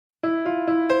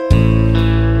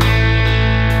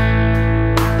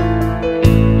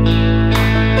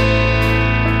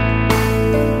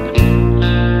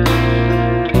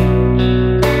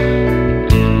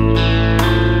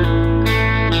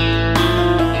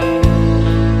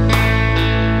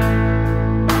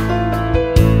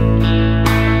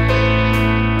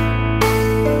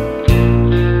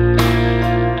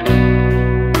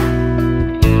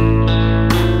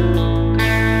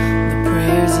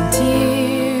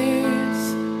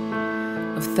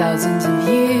Thousands of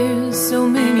years, so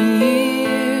many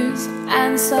years,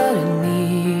 and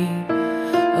suddenly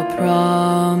a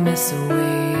promise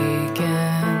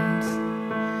awakens.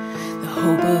 The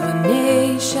hope of a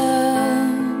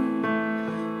nation,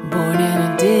 born in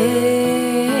a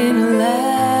day in a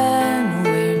land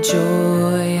where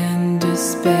joy and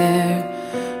despair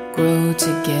grow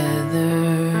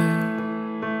together.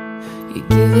 You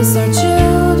give us our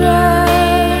children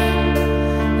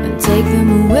and take them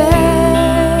away.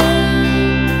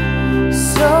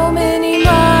 So many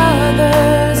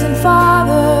mothers and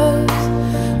fathers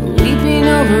weeping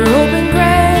over open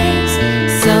graves,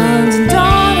 sons and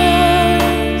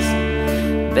daughters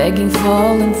begging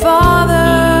fallen fathers.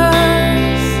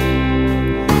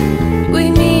 We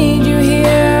need you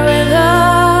here with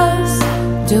us.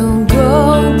 Don't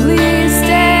go, please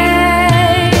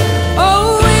stay.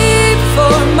 Oh, weep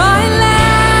for my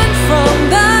land from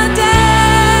the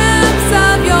depths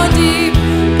of your deep,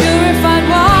 purified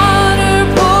water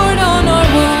poured on our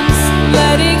wounds,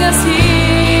 letting us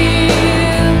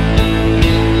heal.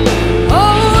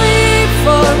 Oh, weep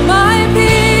for my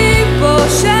people,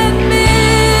 shed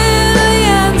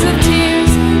millions of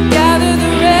tears, gather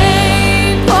the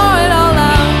rain, pour it all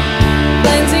out,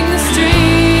 cleansing the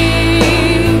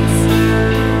streets.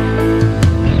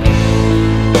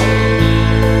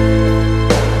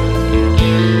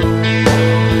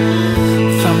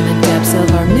 From the depths of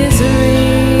our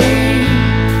misery,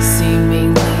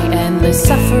 seemingly endless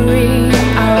suffering,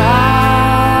 our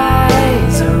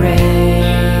eyes are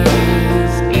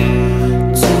raised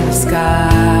to the sky.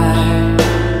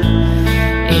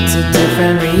 It's a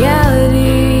different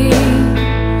reality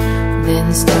than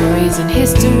stories in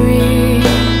history.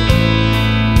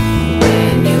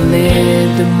 When you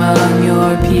lived among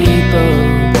your people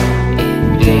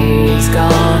in days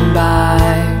gone by,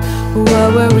 what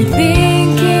were we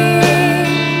thinking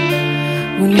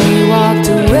when we walked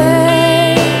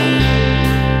away?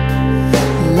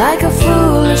 Like a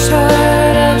foolish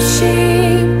herd of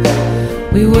sheep,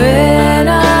 we went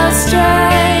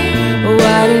astray.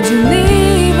 Why did you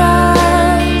leave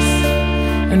us,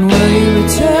 and will you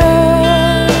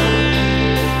return?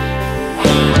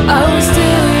 Are we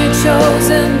still your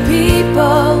chosen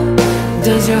people?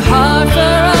 Does your heart